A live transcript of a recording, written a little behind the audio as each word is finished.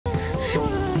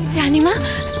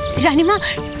রানীমা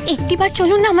একটিবার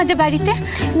চলুন না আমাদের বাড়িতে।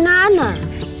 না না,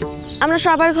 আমরা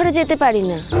সবার ঘরে যেতে পারি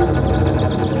না।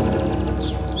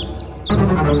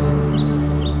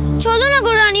 চলো না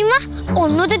গো রানীমা,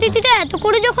 অন্য দিদিরা এত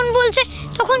করে যখন বলছে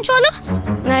তখন চলো।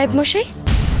 নায়েব মশাই,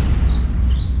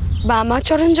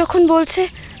 বামাচরণ যখন বলছে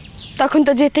তখন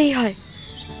তো যেতেই হয়,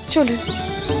 চলুন।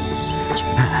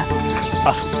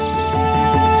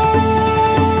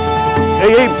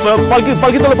 এই এই পালকি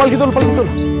পালকি তোলো, পালকি তোলো, পালকি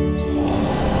তোলো।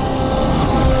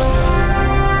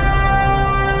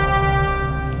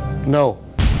 নো,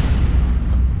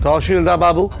 তহসিলদার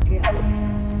বাবু,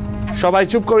 সবাই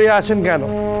চুপ করিয়া আছেন কেন?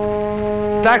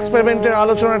 ট্যাক্স পেমেন্টের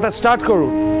আলোচনাটা স্টার্ট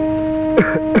করুন।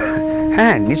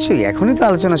 হ্যাঁ নিশ্চয়ই, এখনই তো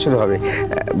আলোচনা শুরু হবে।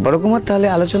 বড় কুমার, তাহলে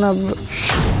আলোচনা।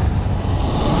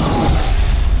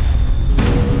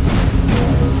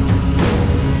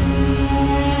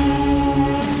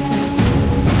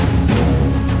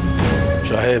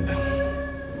 সাহেব,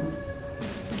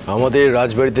 আমাদের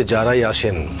রাজবাড়িতে যারাই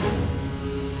আসেন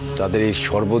তাদের এই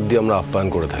শরবত দিয়ে আমরা আপ্যায়ন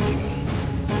করে থাকি।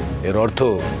 এর অর্থ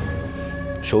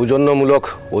সৌজন্যমূলক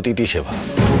অতিথি সেবা।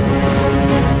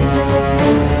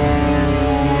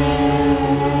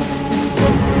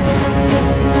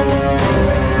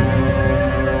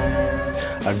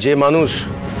 আর যে মানুষ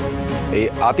এই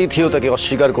আতিথেয়তাকে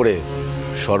অস্বীকার করে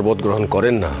শরবত গ্রহণ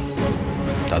করেন না,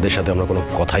 তাদের সাথে আমরা কোনো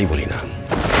কথাই বলি না।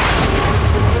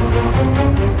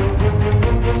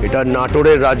 এটা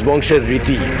নাটোরের রাজবংশের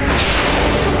রীতি।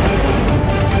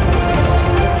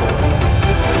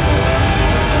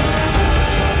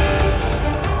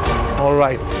 All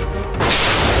right.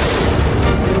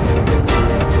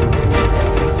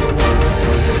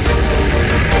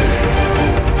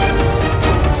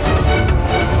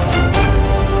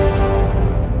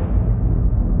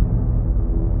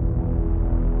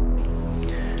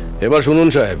 এবার শুনুন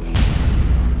সাহেব,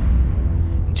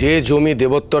 যে জমি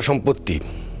দেবত্বর সম্পত্তি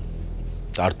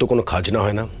তার তো কোনো খাজনা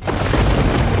হয় না।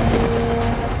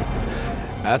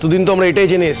 এতদিন তো আমরা এটাই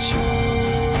জেনে এসেছি।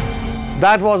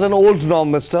 That was an old norm,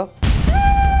 mister.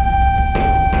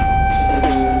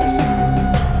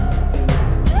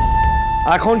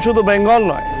 এখন শুধু বেঙ্গল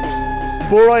নয়,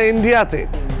 পুরো ইন্ডিয়াতে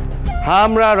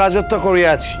আমরা রাজত্ব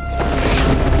করিয়াছি।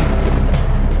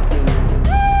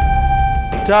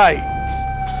 তাই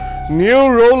নিউ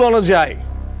রুল অনুযায়ী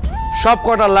সব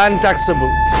কটা ল্যান্ড ট্যাক্সেবল।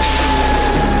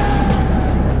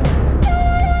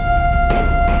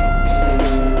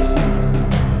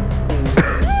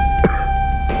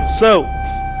 সো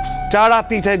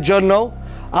তারাপীঠের জন্য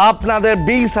আপনাদের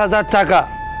 20,000 টাকা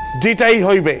দিতেই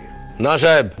হইবে। না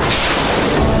সাহেব,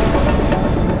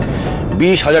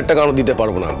 20,000 টাকা আমরা দিতে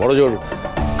পারবো না, বড় জোর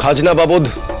খাজনা বাবদ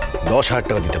 10,000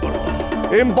 টাকা দিতে পারবো।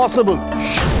 ইম্পসিবল,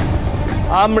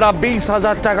 আমরা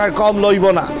 20,000 টাকার কম লইব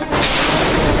না।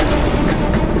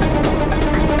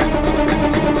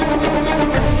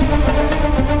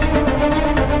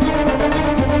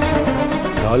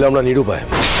 তাহলে আমরা নিরুপায়,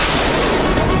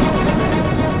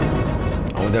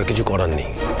 আমাদের আর কিছু করার নেই।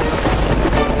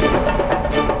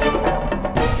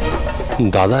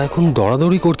 দাদা এখন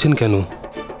দৌড়াদৌড়ি করছেন কেন?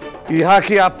 ইহা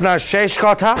কি আপনার শেষ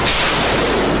কথা?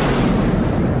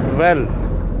 ওয়েল,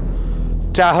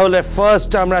 তাহলে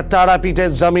ফার্স্ট আমরা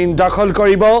তারাপীঠের জমিন দখল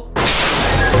করিব,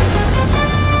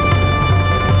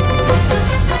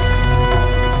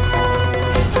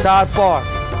 তারপর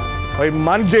ওই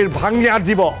মন্দির ভাঙিয়া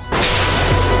দিব।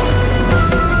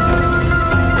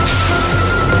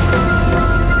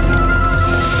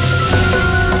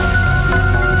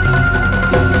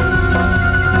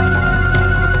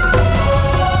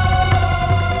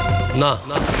 না,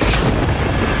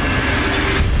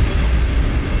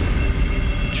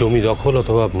 জমি দখল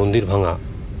অথবা মন্দির ভাঙা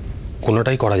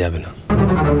কোনোটাই করা যাবে না।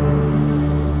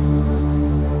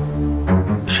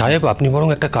 সাহেব, আপনি বরং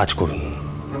একটা কাজ করুন,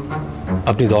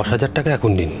 আপনি 10,000 টাকা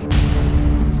এখন দিন,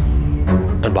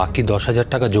 আর বাকি 10,000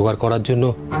 টাকা জোগাড় করার জন্য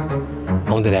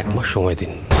আমাদের 1 মাস সময়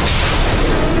দিন।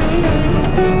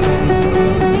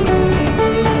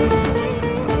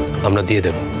 আমরা দিয়ে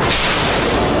দেব।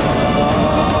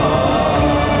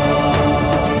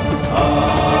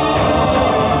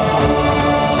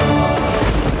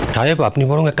 সাহেব, আপনি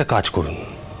বরং একটা কাজ করুন,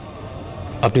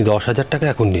 আপনি 10,000 টাকা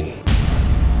এখন দিন,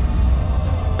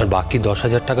 আর বাকি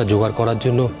 10,000 টাকা জোগাড় করার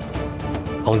জন্য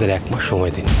আমাদের 1 মাস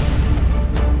সময় দিন।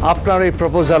 আপনার এই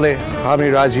প্রপোজালে আমি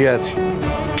রাজি আছি,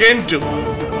 কিন্তু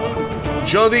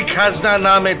যদি খাজনা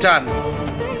না মেটান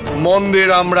মন্দির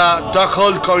আমরা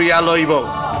দখল করিয়া লইব।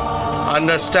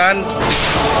 আন্ডারস্ট্যান্ড?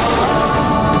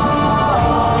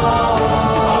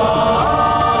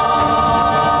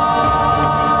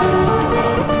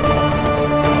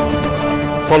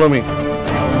 Follow me.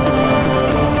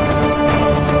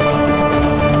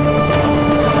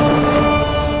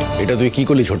 এটা তুই কি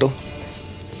করলি ছোট?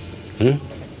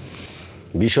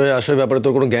 বিষয়ে আসলে ব্যাপারে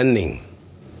তোর কোনো জ্ঞান নেই।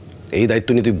 এই দায়িত্ব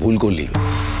নিয়ে তুই ভুল করলি।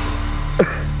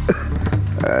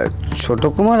 ছোট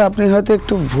কুমার, আপনি হয়তো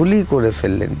একটু ভুলই করে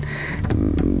ফেললেন।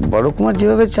 বড় কুমার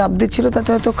যেভাবে চাপ দিচ্ছিল তাতে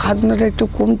হয়তো খাজনাটা একটু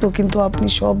কমতো, কিন্তু আপনি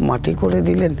সব মাটি করে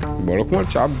দিলেন। বড় কুমার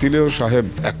চাপ দিলেও সাহেব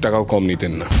 1 টাকাও কম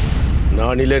নিতেন না। না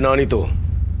নিলে না নিত,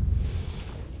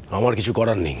 আমার কিছু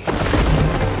করার নেই।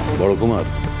 বড় কুমার,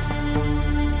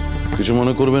 কিছু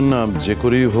মনে করবেন না, যে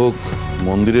করেই হোক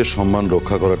মন্দিরের সম্মান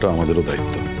রক্ষা করাটা আমাদেরও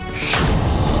দায়িত্ব।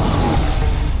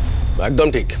 একদম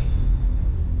ঠিক।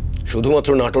 শুধুমাত্র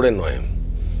নাটোরের নয়,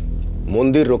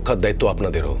 মন্দির রক্ষার দায়িত্ব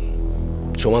আপনাদেরও,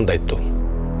 সমান দায়িত্ব।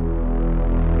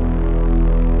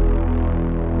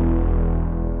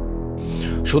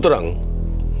 সুতরাং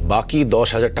বাকি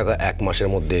 10,000 টাকা 1 মাসের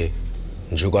মধ্যে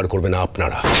জোগাড় করবেন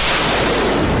আপনারা।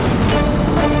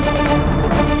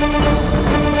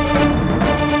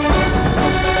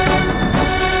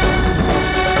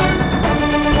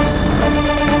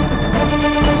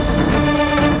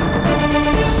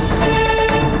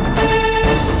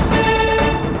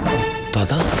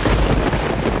 দাদা,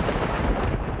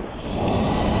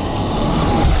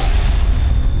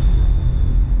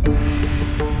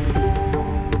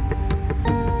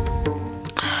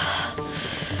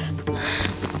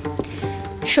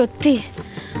 সত্যি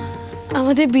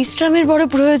আমাদের বিশ্রামের বড়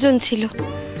প্রয়োজন ছিল।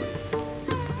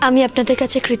 আমি আপনাদের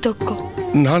কাছে কৃতজ্ঞ।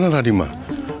 না না রানীমা,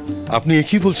 আপনি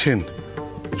কি বলছেন?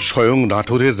 স্বয়ং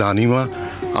নাটোরের রানীমা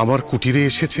আমার কুটিরে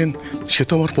এসেছেন, সে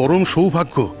তো আমার পরম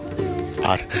সৌভাগ্য।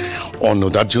 আর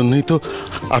অন্নদার জন্যই তো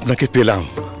আপনাকে পেলাম।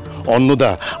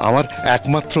 অন্নদা আমার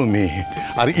একমাত্র মেয়ে,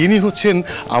 আর ইনি হচ্ছেন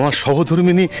আমার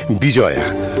সহধর্মিণী বিজয়া।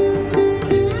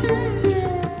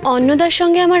 অন্নদার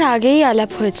সঙ্গে আমার আগেই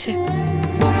আলাপ হয়েছে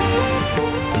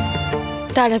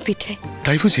তারাপীঠে।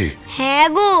 তাই বুঝি? হ্যাঁ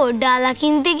গো, ডালা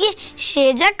কিনতে গিয়ে সে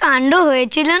যা কাণ্ড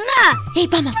হয়েছিল না। এই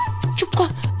বামা, চুপ কর।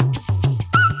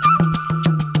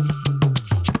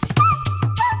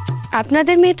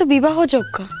 আপনাদের মেয়ে তো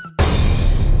বিবাহযোগ্য,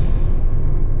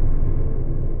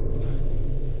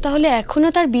 তাহলে এখনো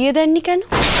তার বিয়ে দেননি কেন?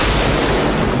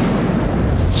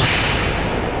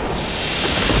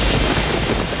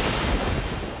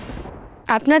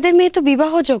 আপনাদের মেয়ে তো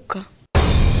বিবাহযোগ্য,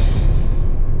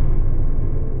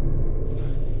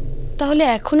 তাহলে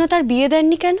এখনো তার বিয়ে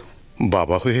দেননি কেন?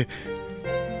 বাবা হয়ে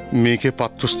মেয়েকে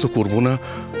পাত্রস্থ করব না,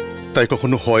 তাই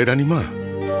কখনো হয় রানীমা?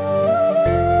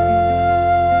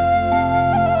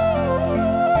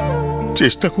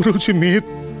 চেষ্টা করেও যে মেয়ের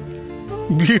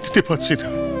বিয়ে দিতে পারছি না।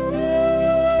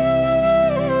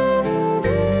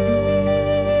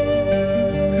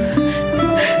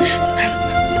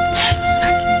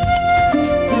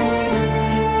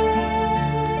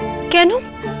 কেন?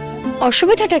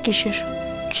 অসুবিধাটা কিসের?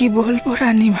 কি বলবো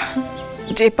রানীমা,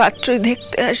 যে পাত্রই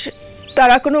দেখতে আসে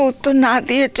তারা কোনো উত্তর না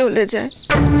দিয়ে চলে যায়।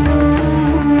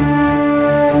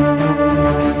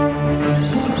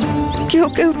 কেউ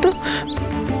কেউ তো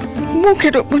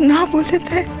মুখের ওপর না বলে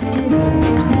দেয়।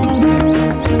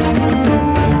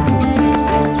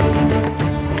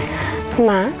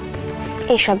 মা,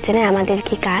 এইসব জেনে আমাদের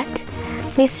কি কাজ?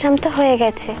 বিশ্রাম তো হয়ে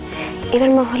গেছে, এবার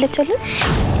মহলে চলুন।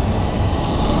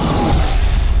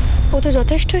 ও তো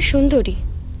যথেষ্ট সুন্দরী,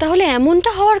 তাহলে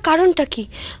এমনটা হওয়ার কারণটা কি?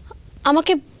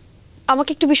 আমাকে আমাকে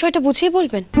একটু বিষয়টা বুঝিয়ে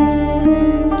বলবেন?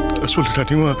 আসলে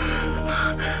রানীমা,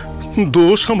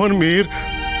 দোষ আমার মেয়ের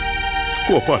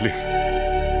কপালে।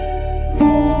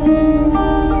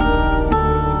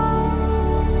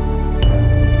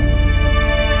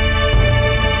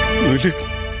 নইলে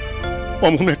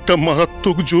অমন একটা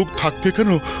মারাত্মক যোগ থাকবে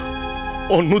কেন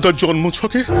অন্নদার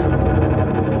জন্মছকে?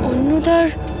 অন্নদার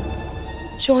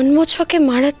জন্মছকে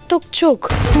মারাত্মক যোগ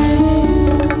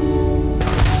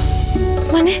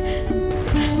মানে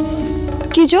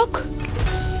কি যোগ?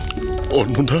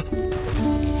 অন্নদা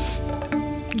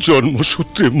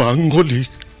জন্মসূত্রে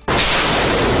মাঙ্গলিক।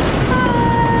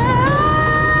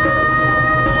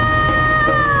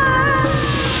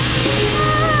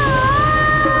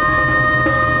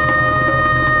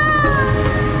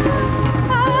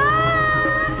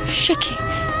 সে কি?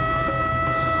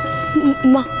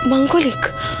 মাঙ্গলিক?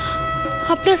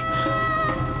 আপনার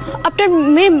আপনার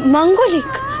মেয়ে মাঙ্গলিক?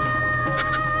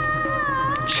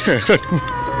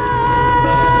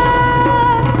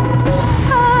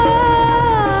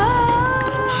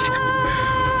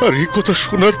 আর এই কথা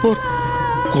শোনার পর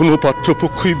কোনো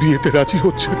পাত্রপক্ষই বিয়েতে রাজি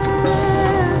হচ্ছেন না।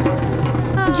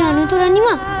 জানো তো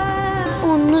রানীমা,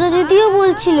 অন্নদা দিদিও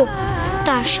বলছিল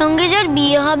তার সঙ্গে যার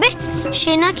বিয়ে হবে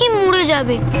সে নাকি মরে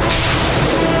যাবে।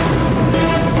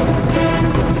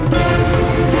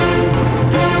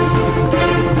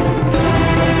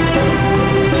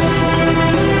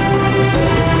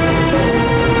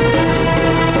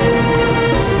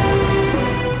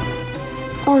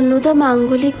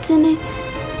 মাঙ্গলিক জেনে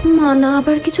মা না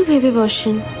আবার কিছু ভেবে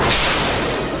বসেন।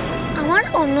 আমার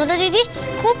অন্নদা দিদি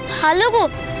খুব ভালো গো,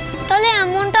 তাহলে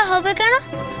এমনটা হবে কেন?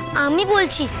 আমি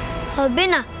বলছি হবে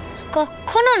না,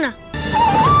 কখনো না।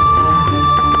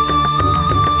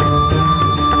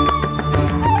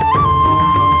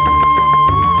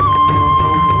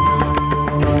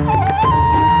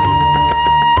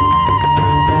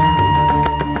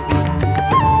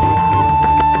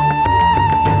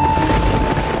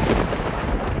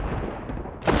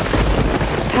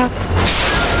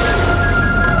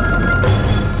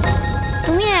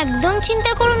 তুমি একদম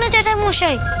চিন্তা করো না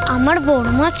জ্যাঠামশাই, আমার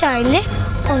বড়মা চাইলে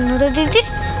অন্নদা দিদির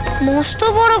মস্ত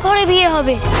বড় ঘরে বিয়ে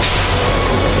হবে।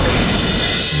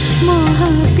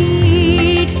 মহাপীঠ